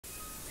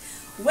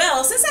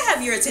Well, since I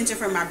have your attention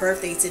for my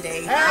birthday today,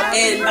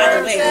 and by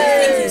the way,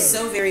 thank you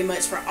so very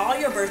much for all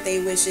your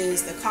birthday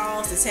wishes, the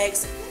calls, the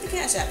texts, and the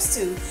cash apps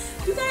too.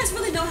 You guys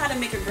really know how to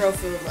make a girl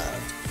feel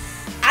loved.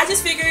 I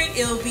just figured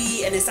it'll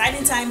be an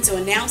exciting time to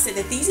announce that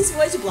the Theezy's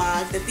Voyage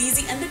blog, the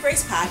Theezy and the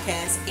Grace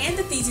podcast, and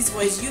the Theezy's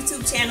Voyage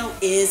YouTube channel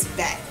is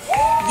back.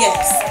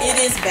 Yes,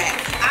 it is back.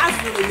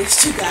 I've really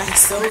missed you guys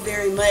so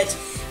very much.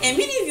 And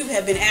many of you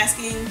have been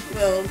asking,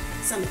 well,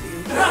 some of you,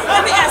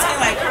 have been asking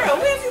like, girl,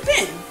 where have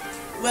you been?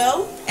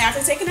 Well,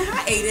 after taking a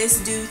hiatus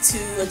due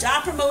to a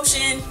job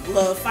promotion,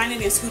 love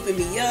finding and scooping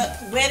me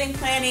up, wedding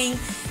planning,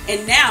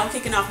 and now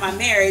kicking off my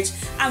marriage,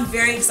 I'm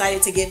very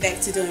excited to get back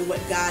to doing what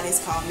God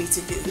has called me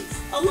to do,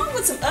 along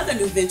with some other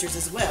new ventures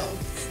as well.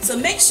 So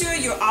make sure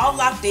you're all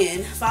locked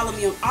in. Follow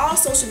me on all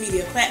social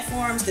media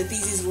platforms, the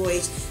Theezy's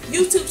Voyage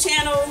YouTube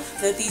channel,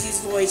 the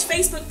Theezy's Voyage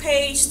Facebook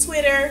page,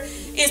 Twitter,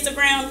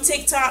 Instagram,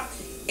 TikTok,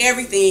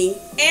 everything,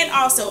 and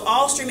also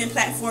all streaming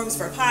platforms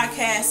for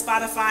podcasts,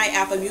 Spotify,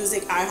 Apple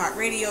Music,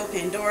 iHeartRadio,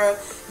 Pandora,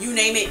 you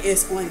name it,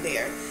 it's on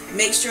there.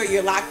 Make sure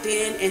you're locked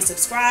in and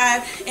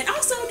subscribe, and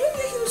also do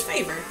me a huge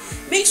favor.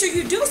 Make sure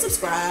you do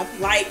subscribe,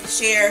 like,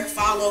 share,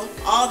 follow,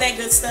 all that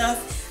good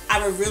stuff.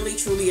 I would really,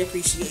 truly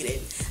appreciate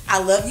it.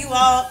 I love you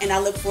all, and I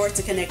look forward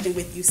to connecting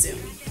with you soon.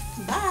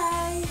 Bye.